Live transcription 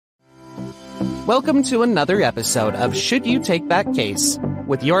Welcome to another episode of Should You Take That Case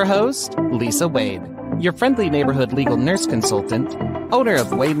with your host, Lisa Wade, your friendly neighborhood legal nurse consultant, owner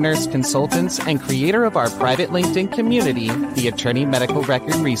of Wade Nurse Consultants, and creator of our private LinkedIn community, the Attorney Medical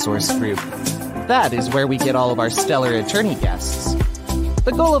Record Resource Group. That is where we get all of our stellar attorney guests.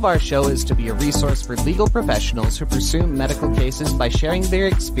 The goal of our show is to be a resource for legal professionals who pursue medical cases by sharing their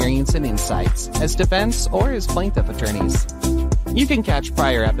experience and insights as defense or as plaintiff attorneys. You can catch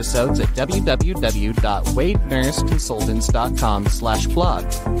prior episodes at www.wadenurseconsultants.com/blog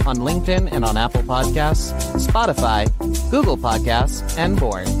on LinkedIn and on Apple Podcasts, Spotify, Google Podcasts, and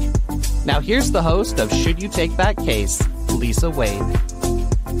more. Now here's the host of Should You Take That Case, Lisa Wade.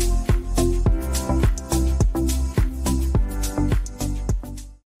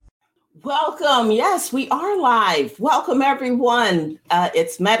 Welcome. Yes, we are live. Welcome, everyone.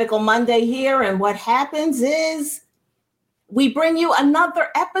 It's Medical Monday here, and what happens is we bring you another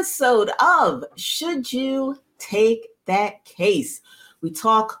episode of Should You Take That Case? We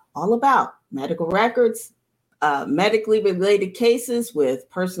talk all about medical records, medically related cases with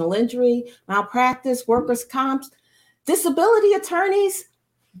personal injury, malpractice, workers' comps, disability attorneys.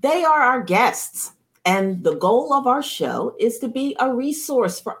 They are our guests. And the goal of our show is to be a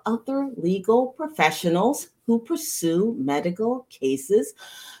resource for other legal professionals who pursue medical cases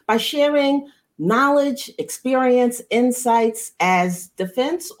by sharing knowledge, experience, insights as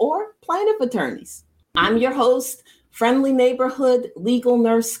defense or plaintiff attorneys. I'm your host, friendly neighborhood legal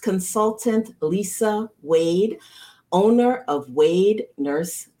nurse consultant, Lisa Wade, owner of Wade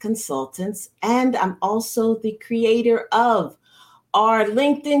Nurse Consultants, and I'm also the creator of our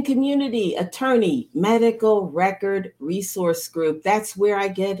LinkedIn community, Attorney Medical Record Resource Group. That's where I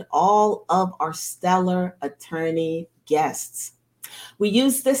get all of our stellar attorney guests. We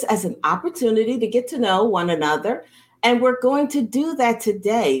use this as an opportunity to get to know one another, and we're going to do that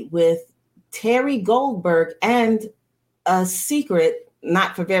today with Terry Goldberg and a secret,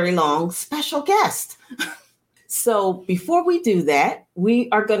 not for very long, special guest. So before we do that, we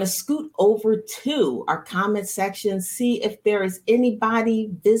are going to scoot over to our comment section, see if there is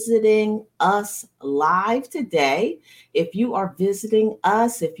anybody visiting us live today. If you are visiting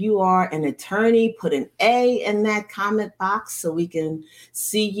us, if you are an attorney, put an A in that comment box so we can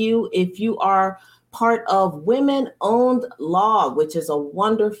see you. If you are part of Women Owned Law, which is a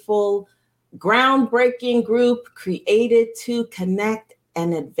wonderful, groundbreaking group created to connect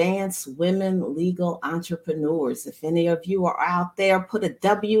and advance women legal entrepreneurs. If any of you are out there, put a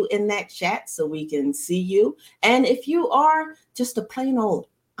W in that chat so we can see you. And if you are just a plain old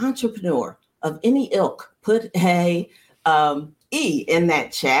entrepreneur of any ilk, put a E in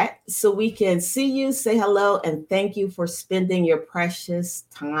that chat so we can see you, say hello, and thank you for spending your precious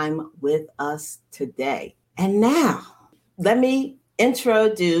time with us today. And now, let me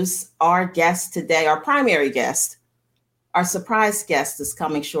introduce our guest today, our primary guest. Our surprise guest is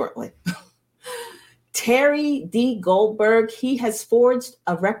coming shortly. Terry D. Goldberg, he has forged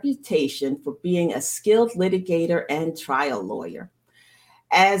a reputation for being a skilled litigator and trial lawyer.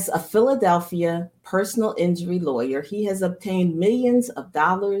 As a Philadelphia personal injury lawyer, he has obtained millions of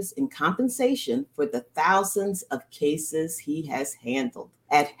dollars in compensation for the thousands of cases he has handled.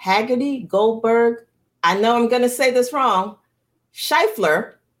 At Haggerty, Goldberg, I know I'm going to say this wrong,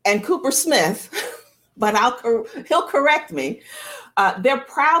 Scheifler and Cooper Smith, but he'll correct me. They're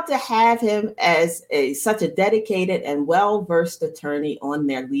proud to have him as such a dedicated and well-versed attorney on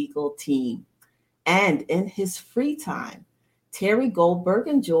their legal team. And in his free time, Terry Goldberg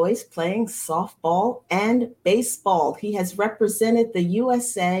enjoys playing softball and baseball. He has represented the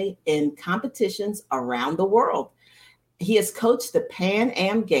USA in competitions around the world. He has coached the Pan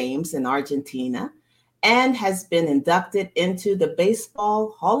Am Games in Argentina and has been inducted into the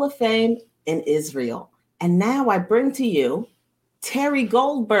Baseball Hall of Fame in Israel. And now I bring to you Terry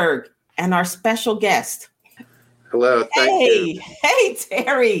Goldberg and our special guest. Hello, thank you. Hey,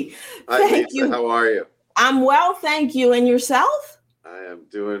 Terry. Hi, Lisa. How are you? I'm well, thank you. And yourself? I am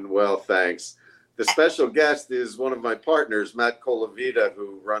doing well, thanks. The special guest is one of my partners, Matt Colavita,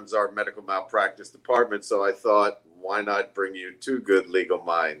 who runs our medical malpractice department. So I thought, why not bring you two good legal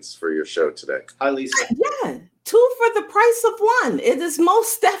minds for your show today? Hi, Lisa. Yeah. Two for the price of one. It is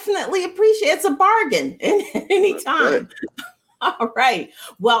most definitely appreciated. It's a bargain any time. All right.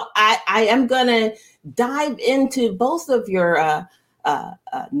 Well, I am going to dive into both of your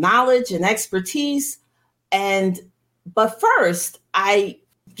knowledge and expertise. But first, I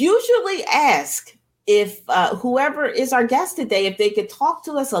usually ask if whoever is our guest today, if they could talk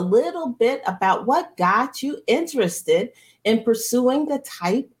to us a little bit about what got you interested in pursuing the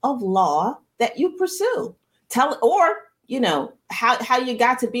type of law that you pursue. Or how you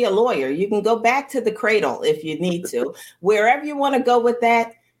got to be a lawyer. You can go back to the cradle if you need to. Wherever you want to go with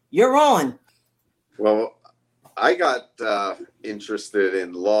that, you're on. Well, I got interested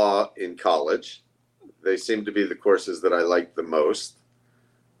in law in college. They seemed to be the courses that I liked the most.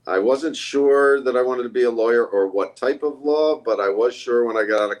 I wasn't sure that I wanted to be a lawyer or what type of law, but I was sure when I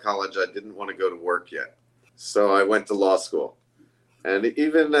got out of college I didn't want to go to work yet. So I went to law school. And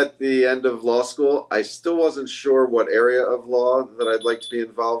even at the end of law school, I still wasn't sure what area of law that I'd like to be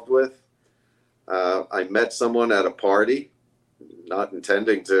involved with. I met someone at a party, not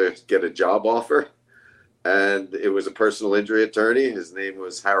intending to get a job offer. And it was a personal injury attorney. His name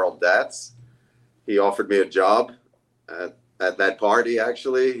was Harold Datz. He offered me a job at that party,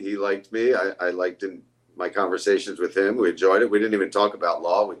 actually. He liked me. I liked my conversations with him. We enjoyed it. We didn't even talk about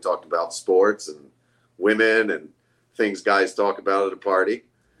law. We talked about sports and women and things guys talk about at a party.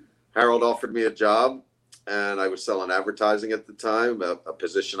 Harold offered me a job, and I was selling advertising at the time, a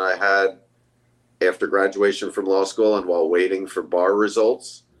position I had after graduation from law school and while waiting for bar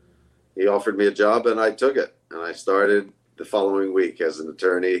results. He offered me a job, and I took it. And I started the following week as an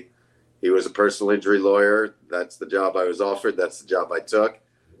attorney. He was a personal injury lawyer. That's the job I was offered. That's the job I took.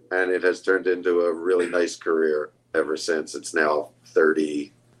 And it has turned into a really nice career ever since. It's now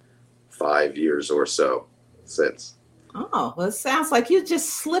 35 years or so since. Oh, well, it sounds like you just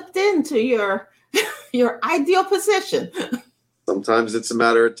slipped into your ideal position. Sometimes it's a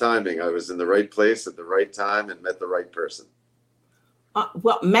matter of timing. I was in the right place at the right time and met the right person.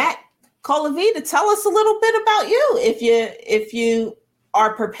 Well, Matt Colavita, tell us a little bit about you, if you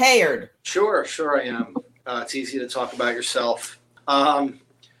are prepared. Sure, I am. It's easy to talk about yourself. I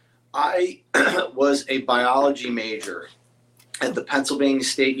was a biology major at the Pennsylvania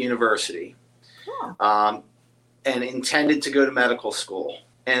State University. Oh. And intended to go to medical school.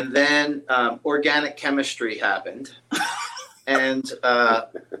 And then organic chemistry happened. And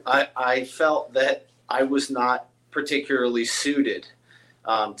I felt that I was not particularly suited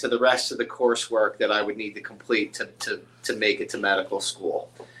to the rest of the coursework that I would need to complete to make it to medical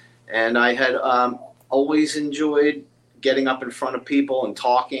school. And I had always enjoyed getting up in front of people and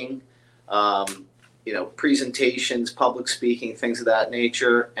talking, presentations, public speaking, things of that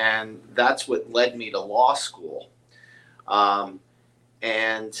nature. And that's what led me to law school.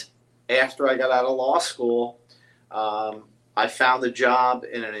 And after I got out of law school, I found a job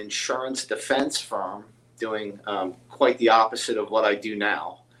in an insurance defense firm doing quite the opposite of what I do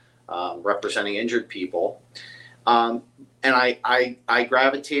now, representing injured people. And I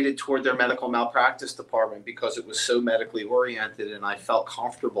gravitated toward their medical malpractice department because it was so medically oriented, and I felt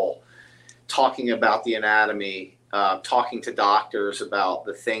comfortable talking about the anatomy, talking to doctors about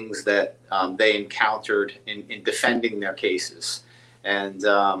the things that they encountered in defending their cases, and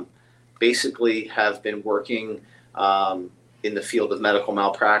basically have been working in the field of medical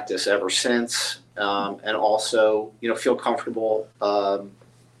malpractice ever since, and also feel comfortable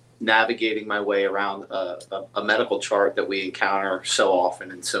navigating my way around a medical chart that we encounter so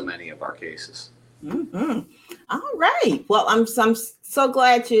often in so many of our cases. Mm-hmm. All right. Well, I'm so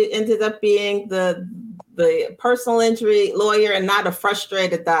glad you ended up being the personal injury lawyer and not a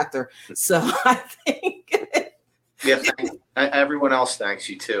frustrated doctor. So I think. Yeah, everyone else thanks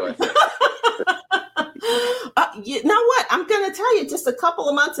you too, I think. You know what? I'm going to tell you, just a couple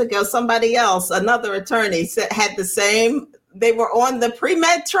of months ago, somebody else, another attorney, had the same. They were on the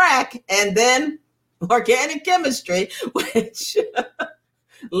pre-med track and then organic chemistry, which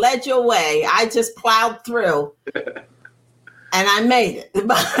led your way. I just plowed through and I made it.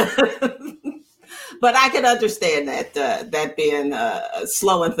 But I could understand that being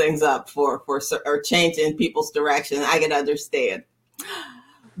slowing things up for or changing people's direction. I could understand.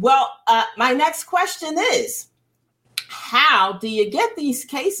 Well, my next question is, how do you get these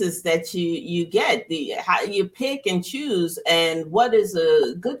cases that you get? How you pick and choose, and what is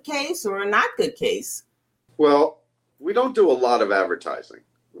a good case or a not good case? Well, we don't do a lot of advertising.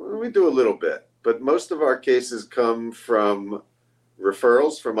 We do a little bit, but most of our cases come from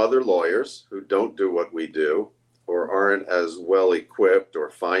referrals from other lawyers who don't do what we do or aren't as well equipped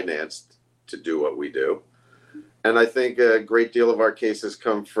or financed to do what we do. And I think a great deal of our cases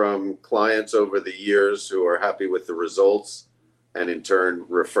come from clients over the years who are happy with the results and in turn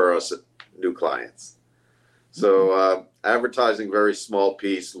refer us new clients. So advertising, very small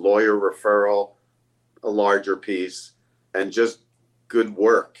piece, lawyer referral, a larger piece, and just good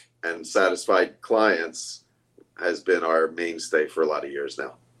work and satisfied clients has been our mainstay for a lot of years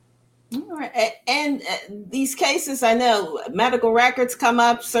now. All right. And these cases, I know medical records come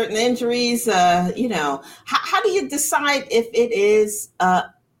up, certain injuries, how do you decide if it is a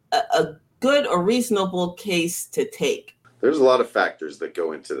good or reasonable case to take? There's a lot of factors that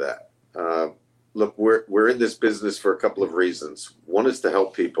go into that. Look, we're in this business for a couple of reasons. One is to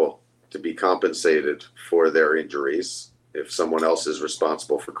help people to be compensated for their injuries if someone else is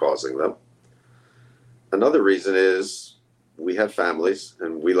responsible for causing them. Another reason is we have families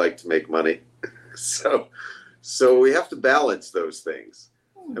and we like to make money. So we have to balance those things.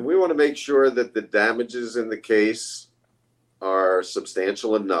 And we want to make sure that the damages in the case are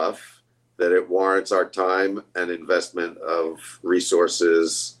substantial enough that it warrants our time and investment of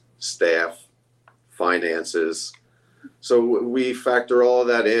resources, staff, finances. So we factor all of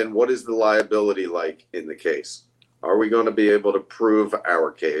that in. What is the liability like in the case? Are we going to be able to prove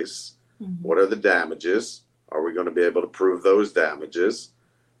our case? What are the damages? Are we going to be able to prove those damages?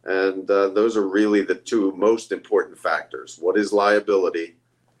 And those are really the two most important factors. What is liability?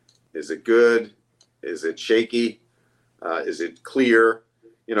 Is it good? Is it shaky? Is it clear?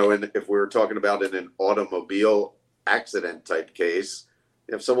 You know, and if we were talking about in an automobile accident type case,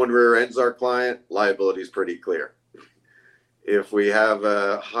 if someone rear ends our client, liability is pretty clear. If we have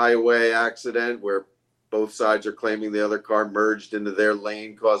a highway accident where both sides are claiming the other car merged into their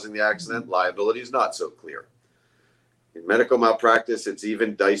lane, causing the accident, liability is not so clear. In medical malpractice, it's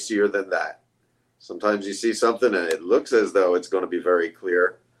even dicier than that. Sometimes you see something and it looks as though it's going to be very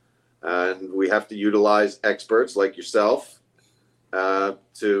clear. And we have to utilize experts like yourself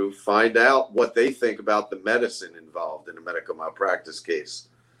to find out what they think about the medicine involved in a medical malpractice case.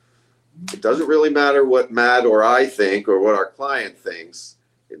 It doesn't really matter what Matt or I think or what our client thinks.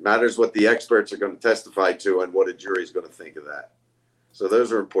 It matters what the experts are going to testify to and what a jury is going to think of that. So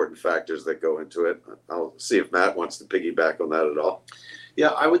those are important factors that go into it. I'll see if Matt wants to piggyback on that at all. Yeah,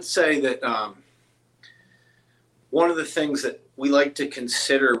 I would say that one of the things that we like to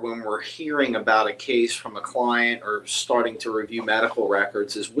consider when we're hearing about a case from a client or starting to review medical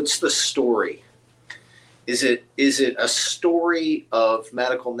records is what's the story? Is it a story of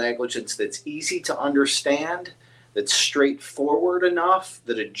medical negligence that's easy to understand, that's straightforward enough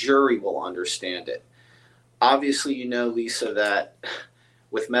that a jury will understand it? Obviously, you know, Lisa, that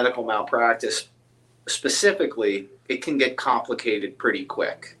with medical malpractice specifically, it can get complicated pretty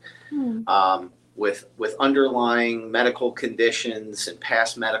quick. With underlying medical conditions and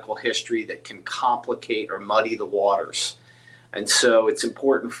past medical history that can complicate or muddy the waters. And so it's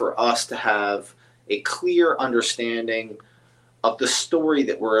important for us to have a clear understanding of the story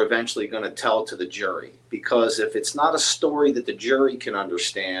that we're eventually going to tell to the jury. Because if it's not a story that the jury can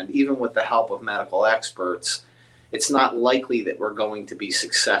understand, even with the help of medical experts, it's not likely that we're going to be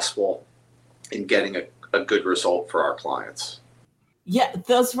successful in getting a good result for our clients. Yeah,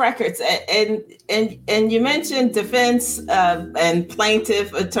 those records, and you mentioned defense and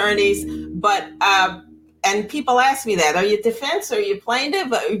plaintiff attorneys, but and people ask me that, are you defense or are you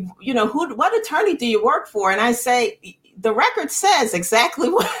plaintiff? You know, what attorney do you work for? And I say, the record says exactly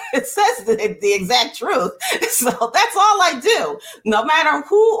what it says, the exact truth. So that's all I do. No matter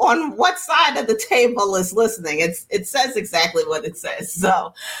who on what side of the table is listening, it says exactly what it says.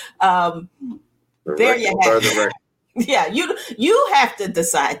 So there you have it. Yeah, you have to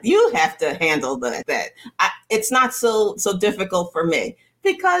decide. You have to handle that. It's not so difficult for me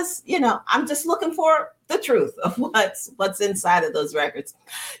because, you know, I'm just looking for the truth of what's inside of those records.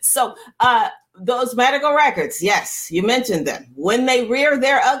 So those medical records, yes, you mentioned them. When they rear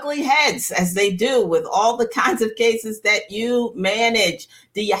their ugly heads, as they do with all the kinds of cases that you manage,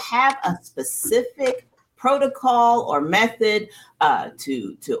 do you have a specific protocol or method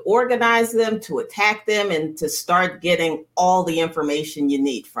to organize them, to attack them, and to start getting all the information you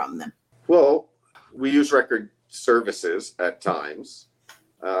need from them? Well, we use record services at times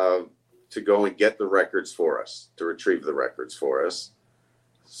to go and get the records for us, to retrieve the records for us.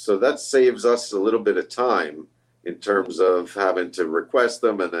 So that saves us a little bit of time in terms of having to request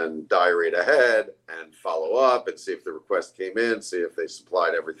them and then diary it ahead and follow up and see if the request came in, see if they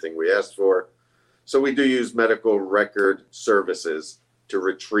supplied everything we asked for. So we do use medical record services to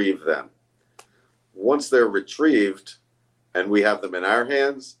retrieve them. Once they're retrieved and we have them in our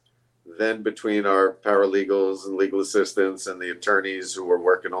hands, then between our paralegals and legal assistants and the attorneys who are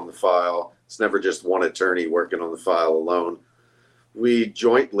working on the file, it's never just one attorney working on the file alone, we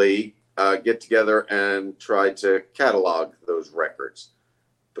jointly get together and try to catalog those records,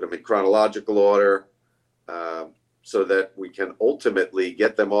 put them in chronological order, so that we can ultimately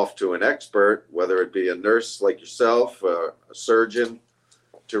get them off to an expert, whether it be a nurse like yourself, a surgeon,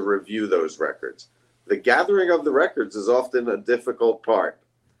 to review those records. The gathering of the records is often a difficult part.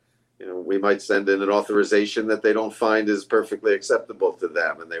 You know, we might send in an authorization that they don't find is perfectly acceptable to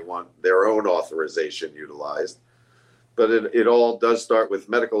them, and they want their own authorization utilized. But it all does start with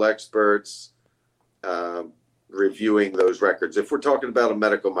medical experts, reviewing those records, if we're talking about a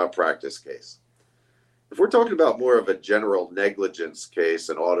medical malpractice case. If we're talking about more of a general negligence case,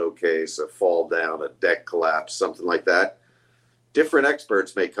 an auto case, a fall down, a deck collapse, something like that, different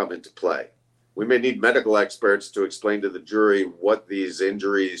experts may come into play. We may need medical experts to explain to the jury what these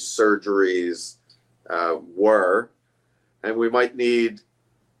injuries, surgeries were, and we might need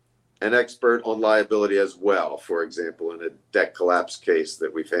an expert on liability as well, for example, in a deck collapse case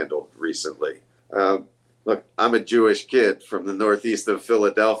that we've handled recently. Look, I'm a Jewish kid from the northeast of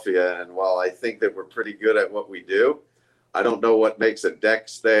Philadelphia, and while I think that we're pretty good at what we do, I don't know what makes a deck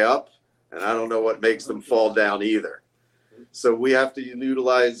stay up, and I don't know what makes them fall down either. So we have to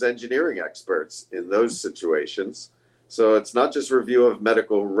utilize engineering experts in those situations. So it's not just review of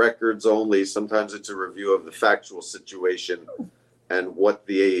medical records only. Sometimes it's a review of the factual situation and what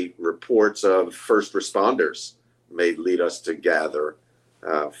the reports of first responders may lead us to gather,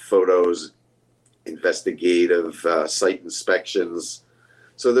 photos, investigative site inspections.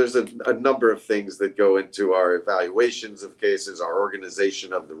 So there's a number of things that go into our evaluations of cases. Our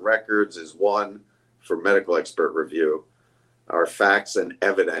organization of the records is one for medical expert review. Our facts and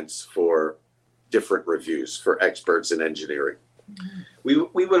evidence for different reviews for experts in engineering. We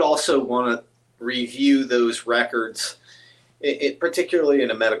would also want to review those records, particularly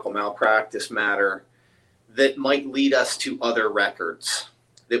in a medical malpractice matter, that might lead us to other records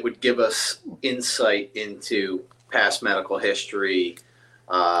that would give us insight into past medical history,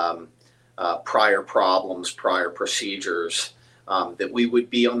 prior problems, prior procedures, that we would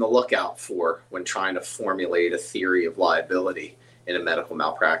be on the lookout for when trying to formulate a theory of liability in a medical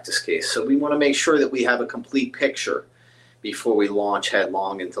malpractice case. So we want to make sure that we have a complete picture before we launch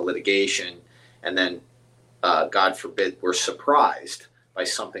headlong into litigation, and then, God forbid, we're surprised by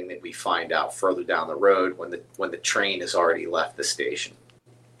something that we find out further down the road when the train has already left the station.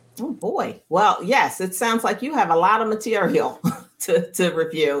 Oh boy. Well, yes, it sounds like you have a lot of material to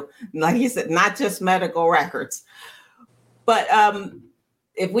review. Like you said, not just medical records. But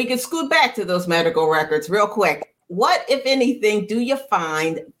if we could scoot back to those medical records real quick, what, if anything, do you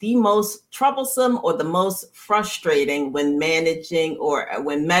find the most troublesome or the most frustrating when managing or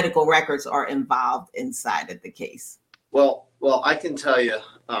when medical records are involved inside of the case? Well, I can tell you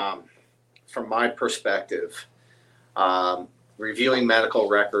from my perspective, reviewing medical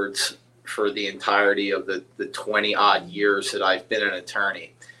records for the entirety of the 20 odd years that I've been an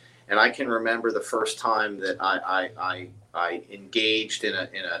attorney. And I can remember the first time that I engaged in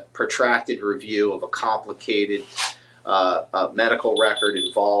a protracted review of a complicated medical record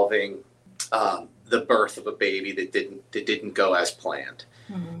involving the birth of a baby that didn't go as planned,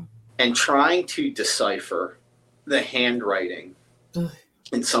 and trying to decipher the handwriting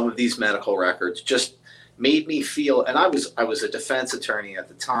in some of these medical records just made me feel. And I was a defense attorney at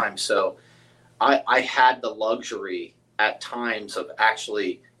the time, so I had the luxury at times of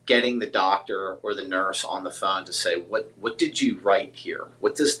actually getting the doctor or the nurse on the phone to say, what did you write here?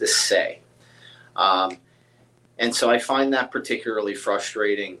 What does this say? And so I find that particularly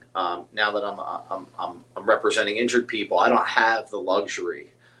frustrating. Now that I'm representing injured people, I don't have the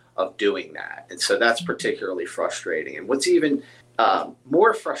luxury of doing that. And so that's particularly frustrating. And what's even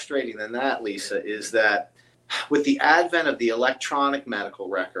more frustrating than that, Lisa, is that with the advent of the electronic medical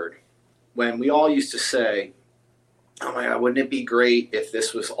record, when we all used to say, oh my God, wouldn't it be great if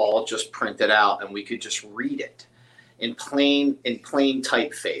this was all just printed out and we could just read it in plain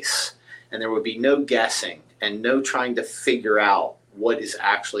typeface, and there would be no guessing and no trying to figure out what is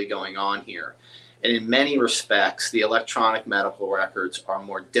actually going on here. And in many respects, the electronic medical records are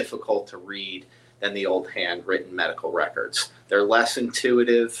more difficult to read than the old handwritten medical records. They're less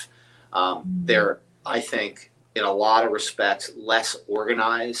intuitive. They're, I think, in a lot of respects, less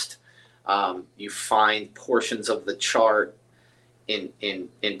organized. You find portions of the chart in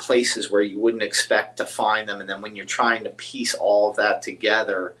places where you wouldn't expect to find them. And then when you're trying to piece all of that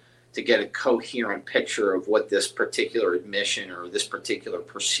together to get a coherent picture of what this particular admission or this particular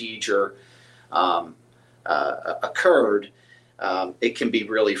procedure occurred, it can be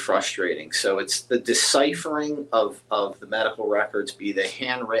really frustrating. So it's the deciphering of the medical records, be they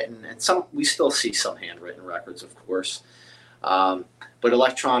handwritten, and we still see some handwritten records, of course, but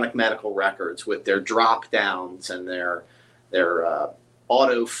electronic medical records with their drop downs and their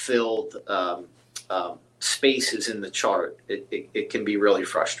auto-filled spaces in the chart, it can be really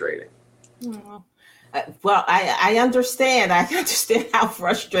frustrating. Well, I understand. I understand how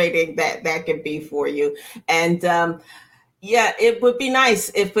frustrating that can be for you. And yeah, it would be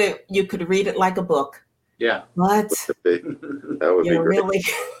nice if you could read it like a book. Yeah. But that would be great.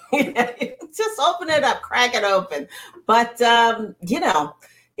 Really, just open it up, crack it open. But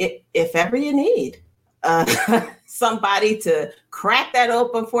if ever you need somebody to crack that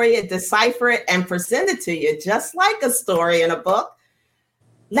open for you, decipher it, and present it to you, just like a story in a book,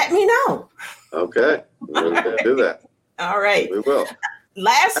 let me know. Okay, we'll do that. All right. We will.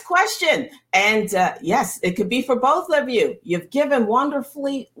 Last question. And yes, it could be for both of you. You've given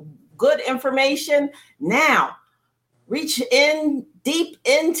wonderfully good information. Now, reach in deep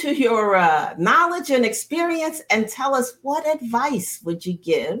into your knowledge and experience and tell us, what advice would you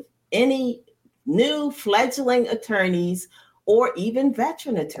give any new fledgling attorneys or even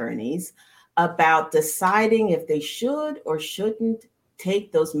veteran attorneys about deciding if they should or shouldn't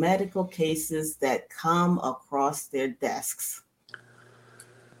take those medical cases that come across their desks?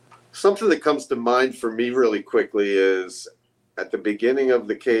 Something that comes to mind for me really quickly is, at the beginning of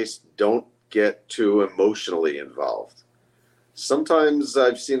the case, don't get too emotionally involved. Sometimes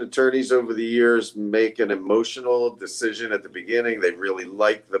I've seen attorneys over the years make an emotional decision at the beginning. They really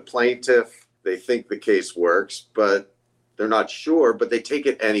like the plaintiff. They think the case works, but they're not sure, but they take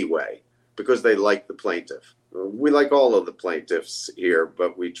it anyway because they like the plaintiff. We like all of the plaintiffs here,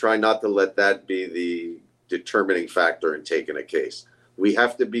 but we try not to let that be the determining factor in taking a case. We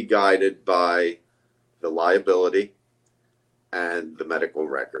have to be guided by the liability and the medical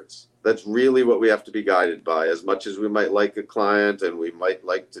records. That's really what we have to be guided by. As much as we might like a client and we might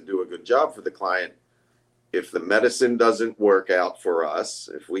like to do a good job for the client, if the medicine doesn't work out for us,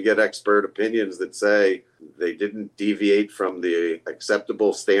 if we get expert opinions that say they didn't deviate from the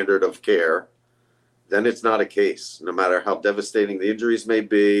acceptable standard of care, then it's not a case. No matter how devastating the injuries may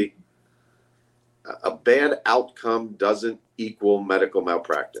be, a bad outcome doesn't equal medical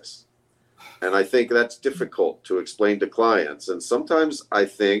malpractice. And I think that's difficult to explain to clients. And sometimes I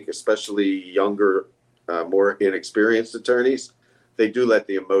think, especially younger, more inexperienced attorneys, they do let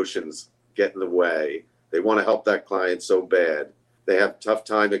the emotions get in the way. They want to help that client so bad. They have a tough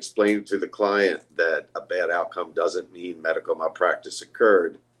time explaining to the client that a bad outcome doesn't mean medical malpractice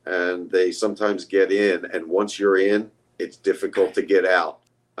occurred. And they sometimes get in, and once you're in, it's difficult to get out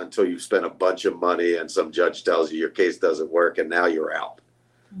until you've spent a bunch of money and some judge tells you your case doesn't work and now you're out.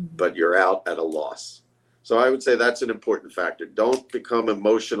 But you're out at a loss. So I would say that's an important factor. Don't become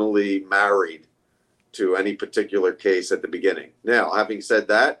emotionally married to any particular case at the beginning. Now, having said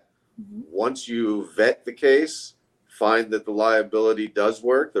that, once you vet the case, find that the liability does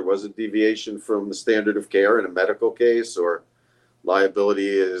work, there was a deviation from the standard of care in a medical case, or liability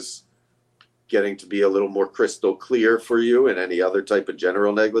is getting to be a little more crystal clear for you in any other type of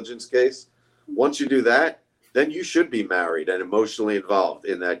general negligence case. Once you do that, then you should be married and emotionally involved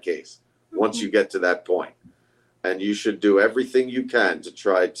in that case once you get to that point. And you should do everything you can to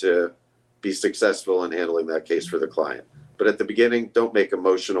try to be successful in handling that case for the client. But at the beginning, don't make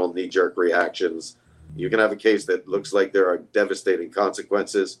emotional knee-jerk reactions. You can have a case that looks like there are devastating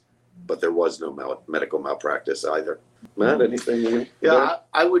consequences, but there was no medical malpractice either. Matt, anything? Yeah,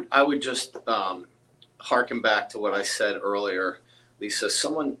 I would just harken back to what I said earlier, Lisa.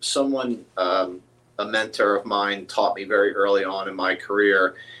 Someone, a mentor of mine taught me very early on in my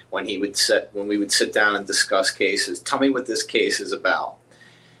career when we would sit down and discuss cases, tell me what this case is about.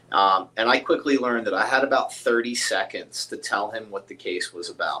 And I quickly learned that I had about 30 seconds to tell him what the case was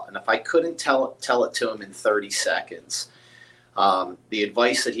about. And if I couldn't tell it to him in 30 seconds, the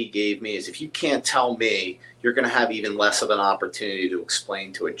advice that he gave me is, if you can't tell me, you're going to have even less of an opportunity to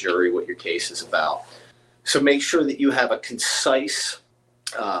explain to a jury what your case is about. So make sure that you have a concise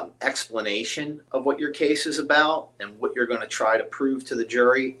explanation of what your case is about and what you're going to try to prove to the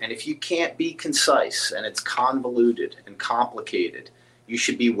jury. And if you can't be concise and it's convoluted and complicated, you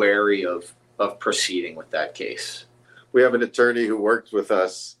should be wary of proceeding with that case. We have an attorney who worked with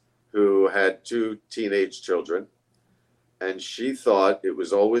us who had 2 teenage children, and she thought it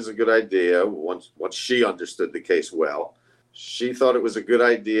was always a good idea, once she understood the case well, she thought it was a good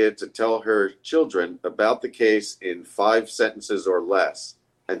idea to tell her children about the case in 5 sentences or less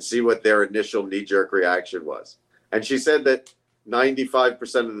and see what their initial knee-jerk reaction was. And she said that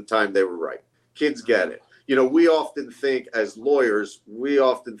 95% of the time they were right. Kids get it. You know, we often think as lawyers,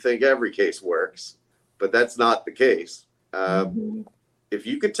 every case works, but that's not the case. If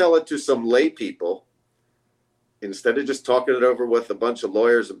you could tell it to some lay people, instead of just talking it over with a bunch of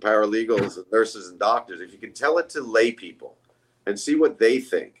lawyers and paralegals and nurses and doctors, if you can tell it to lay people and see what they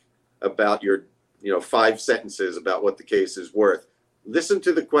think about your, 5 sentences about what the case is worth, listen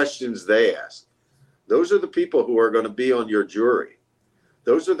to the questions they ask. Those are the people who are going to be on your jury.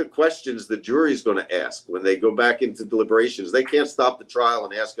 Those are the questions the jury is going to ask when they go back into deliberations. They can't stop the trial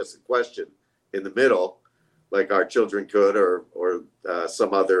and ask us a question in the middle, like our children could, or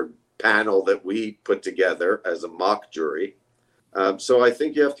some other panel that we put together as a mock jury. So I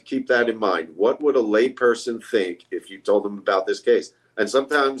think you have to keep that in mind. What would a layperson think if you told them about this case? And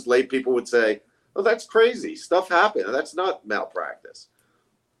sometimes lay people would say, oh, that's crazy. Stuff happened. That's not malpractice.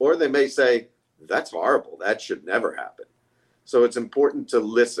 Or they may say, that's horrible. That should never happen. So it's important to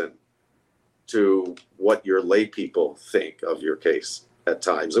listen to what your lay people think of your case at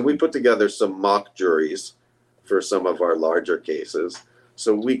times. And we put together some mock juries for some of our larger cases.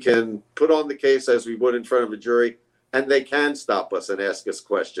 So we can put on the case as we would in front of a jury, and they can stop us and ask us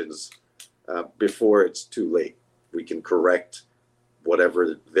questions before it's too late. We can correct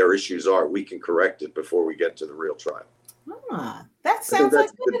whatever their issues are. We can correct it before we get to the real trial. That sounds like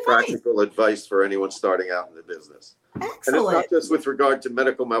good practical advice for anyone starting out in the business. Excellent. And it's not just with regard to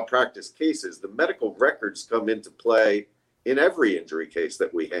medical malpractice cases. The medical records come into play in every injury case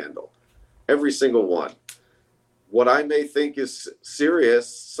that we handle, every single one. What I may think is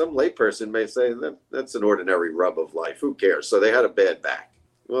serious, some layperson may say that's an ordinary rub of life. Who cares? So they had a bad back.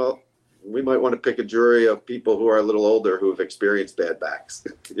 Well, we might want to pick a jury of people who are a little older who have experienced bad backs.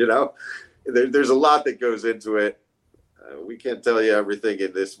 There's a lot that goes into it. We can't tell you everything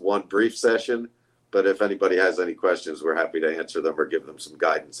in this one brief session, but if anybody has any questions, we're happy to answer them or give them some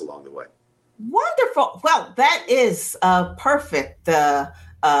guidance along the way. Wonderful. Well, that is a perfect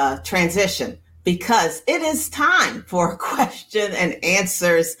transition, because it is time for question and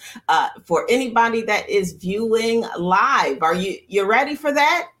answers for anybody that is viewing live. Are you ready for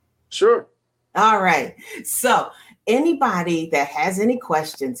that? Sure. All right. So anybody that has any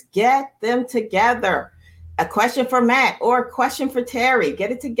questions, get them together. A question for Matt or a question for Terry, get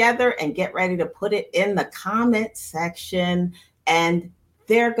it together and get ready to put it in the comment section, and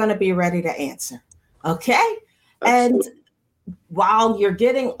they're going to be ready to answer. Okay. Absolutely. And while you're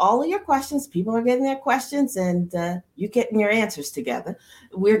getting all of your questions, people are getting their questions, and you getting your answers together,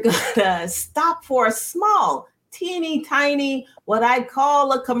 we're going to stop for a small, teeny tiny, what I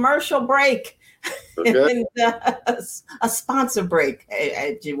call a commercial break. Okay. And a sponsor break,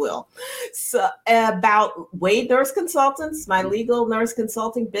 as you will. So about Wade Nurse Consultants, my legal nurse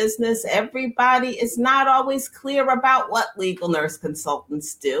consulting business. Everybody is not always clear about what legal nurse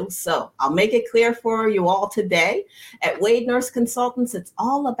consultants do. So I'll make it clear for you all today. At Wade Nurse Consultants, it's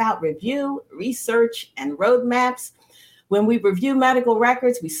all about review, research, and roadmaps. When we review medical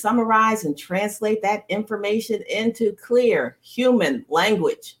records, we summarize and translate that information into clear human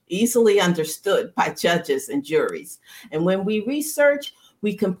language, easily understood by judges and juries. And when we research,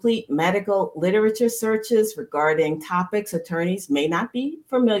 we complete medical literature searches regarding topics attorneys may not be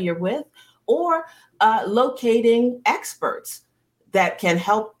familiar with, or locating experts that can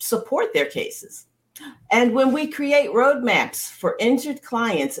help support their cases. And when we create roadmaps for injured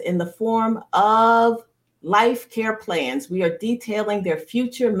clients in the form of life care plans, we are detailing their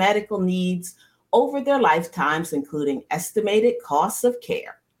future medical needs over their lifetimes, including estimated costs of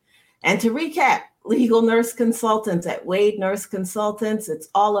care. And to recap, legal nurse consultants at Wade Nurse Consultants, it's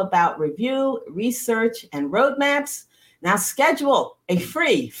all about review, research, and roadmaps. Now schedule a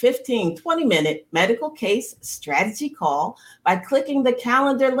free 15-20-minute medical case strategy call by clicking the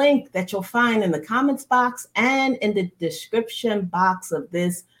calendar link that you'll find in the comments box and in the description box of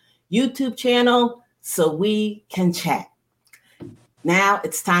this YouTube channel, so we can chat. Now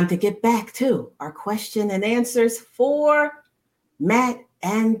it's time to get back to our question and answers for Matt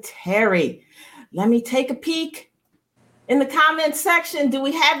and Terry. Let me take a peek in the comments section. Do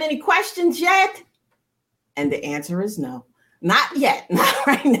we have any questions yet? And the answer is no. Not yet, not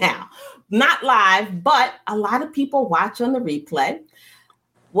right now, not live, but a lot of people watch on the replay.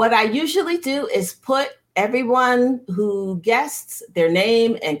 What I usually do is put everyone who guests their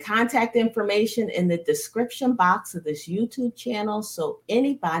name and contact information in the description box of this YouTube channel, so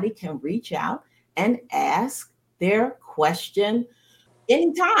anybody can reach out and ask their question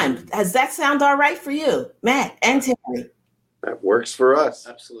anytime. Does that sound all right for you, Matt and Terry? That works for us.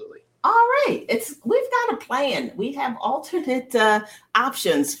 Absolutely. All right. We've got a plan. We have alternate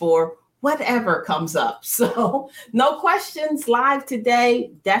options for whatever comes up. So no questions live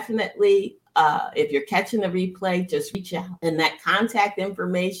today. Definitely, if you're catching the replay, just reach out in that contact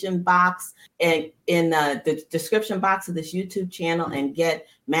information box and in the description box of this YouTube channel and get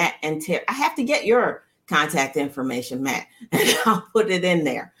Matt and Terry. I have to get your contact information, Matt, and I'll put it in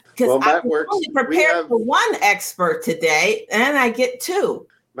there. Because I'm only prepared for one expert today, and I get two.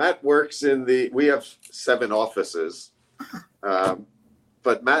 Matt works we have 7 offices,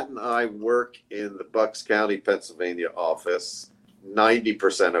 but Matt and I work in the Bucks County, Pennsylvania office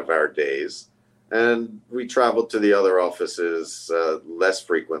 90% of our days, and we travel to the other offices less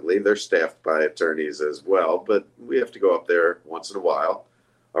frequently. They're staffed by attorneys as well, but we have to go up there once in a while.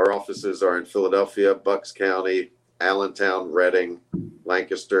 Our offices are in Philadelphia, Bucks County, Allentown, Reading,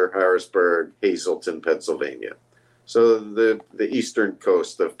 Lancaster, Harrisburg, Hazleton, Pennsylvania. So the eastern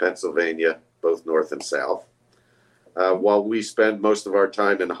coast of Pennsylvania, both north and south. While we spend most of our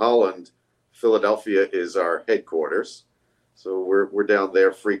time in Holland, Philadelphia is our headquarters. So we're down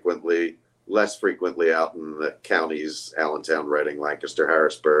there frequently, less frequently out in the counties, Allentown, Reading, Lancaster,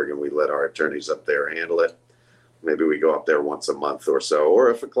 Harrisburg, and we let our attorneys up there handle it. Maybe we go up there once a month or so, or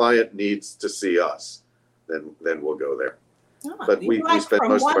if a client needs to see us, then we'll go there. Oh, but we spend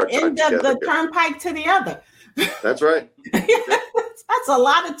most of our time together. From one end of the turnpike to the other. That's right. That's a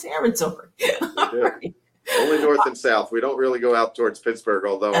lot of territory. Right. Only north and south. We don't really go out towards Pittsburgh,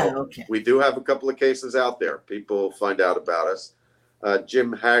 although we do have a couple of cases out there. People find out about us.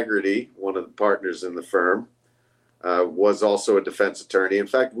 Jim Haggerty, one of the partners in the firm, was also a defense attorney. In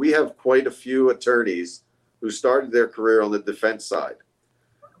fact, we have quite a few attorneys who started their career on the defense side,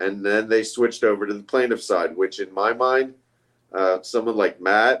 and then they switched over to the plaintiff side, which in my mind, someone like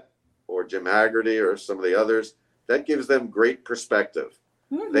Matt or Jim Haggerty or some of the others, that gives them great perspective.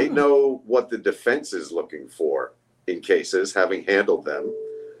 Mm-hmm. They know what the defense is looking for in cases, having handled them,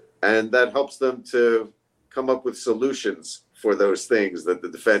 and that helps them to come up with solutions for those things that the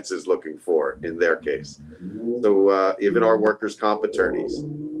defense is looking for in their case. So even our workers' comp attorneys,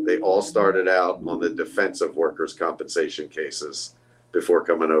 they all started out on the defense of workers' compensation cases before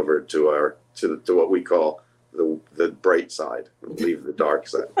coming over to what we call the bright side, leave the dark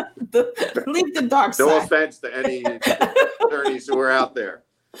side. Leave the dark side. No offense to any attorneys who are out there.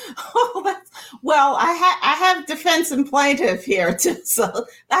 Oh, well, I have defense and plaintiff here too, so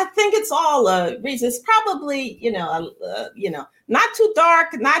I think it's all reason. It's probably not too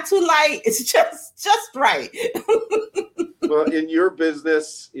dark, not too light. It's just right. Well, in your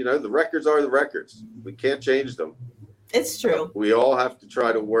business, the records are the records. We can't change them. It's true. We all have to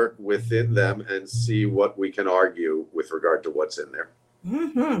try to work within them and see what we can argue with regard to what's in there.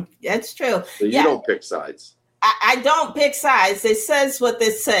 Mm-hmm. That's true. So you don't pick sides. I don't pick sides. It says what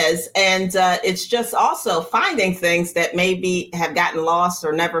it says. And it's just also finding things that maybe have gotten lost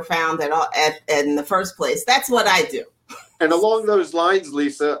or never found at all in the first place. That's what I do. And along those lines,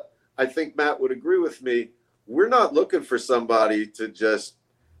 Lisa, I think Matt would agree with me. We're not looking for somebody to just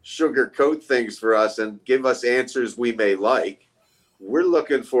sugarcoat things for us and give us answers we may like. We're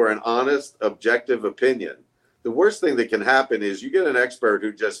looking for an honest, objective opinion. The worst thing that can happen is you get an expert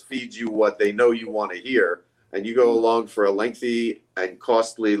who just feeds you what they know you want to hear, and you go along for a lengthy and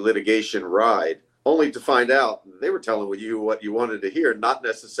costly litigation ride, only to find out they were telling you what you wanted to hear, not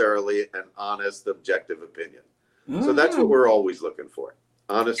necessarily an honest, objective opinion. Mm-hmm. So that's what we're always looking for,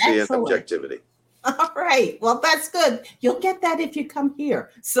 honesty and objectivity. All right. Well, that's good. You'll get that if you come here.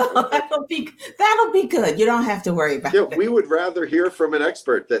 So that'll be good. You don't have to worry about it. We would rather hear from an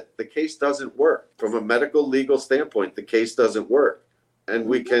expert that the case doesn't work. From a medical legal standpoint, the case doesn't work. And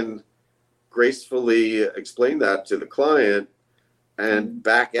we can gracefully explain that to the client and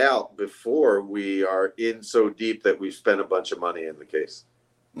back out before we are in so deep that we've spent a bunch of money in the case.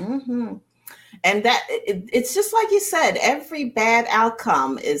 Mm-hmm. And that it's just like you said, every bad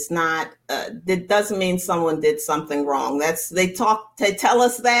outcome is not, it doesn't mean someone did something wrong. They tell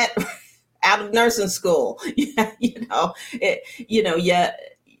us that out of nursing school. You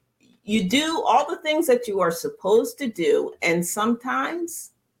do all the things that you are supposed to do. And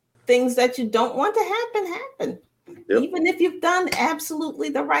sometimes things that you don't want to happen. Yep. Even if you've done absolutely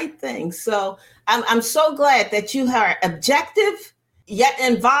the right thing. So I'm so glad that you are objective, yet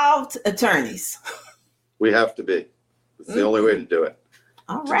involved attorneys. We have to be. It's the only way to do it.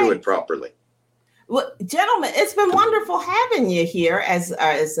 All right. Do it properly. Well, gentlemen, it's been wonderful having you here as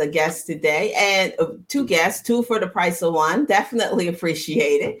a guest today, and two for the price of one. Definitely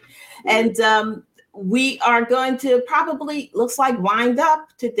appreciate it. And we are going to probably, looks like, wind up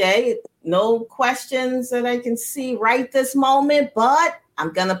today. No questions that I can see right this moment, but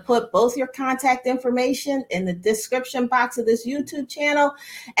I'm going to put both your contact information in the description box of this YouTube channel,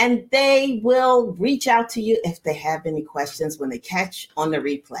 and they will reach out to you if they have any questions when they catch on the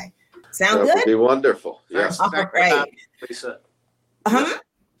replay. Sound good? That would be wonderful. Yes. All right. Lisa. Uh-huh.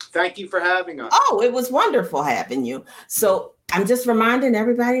 Thank you for having us. Oh, it was wonderful having you. So I'm just reminding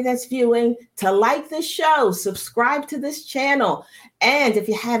everybody that's viewing to like this show, subscribe to this channel. And if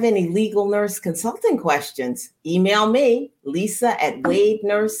you have any legal nurse consulting questions, email me,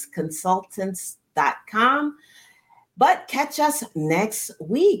 lisa@wadenurseconsultants.com. But catch us next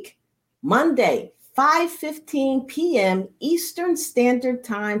week, Monday, 5:15 p.m. Eastern Standard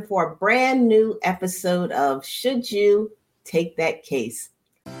Time for a brand new episode of Should You Take That Case?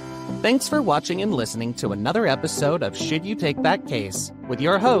 Thanks for watching and listening to another episode of Should You Take That Case with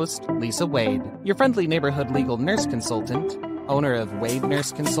your host, Lisa Wade, your friendly neighborhood legal nurse consultant, owner of Wade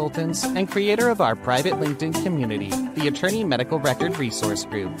Nurse Consultants, and creator of our private LinkedIn community, the Attorney Medical Record Resource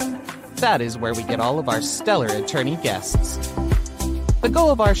Group. That is where we get all of our stellar attorney guests. The goal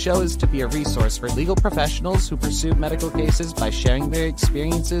of our show is to be a resource for legal professionals who pursue medical cases by sharing their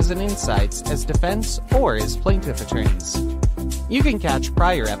experiences and insights as defense or as plaintiff attorneys. You can catch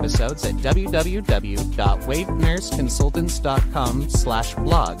prior episodes at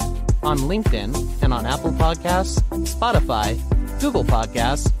www.wadenursconsultants.com/blog, on LinkedIn, and on Apple Podcasts, Spotify, Google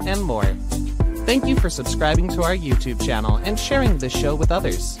Podcasts, and more. Thank you for subscribing to our YouTube channel and sharing this show with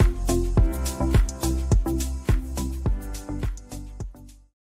others.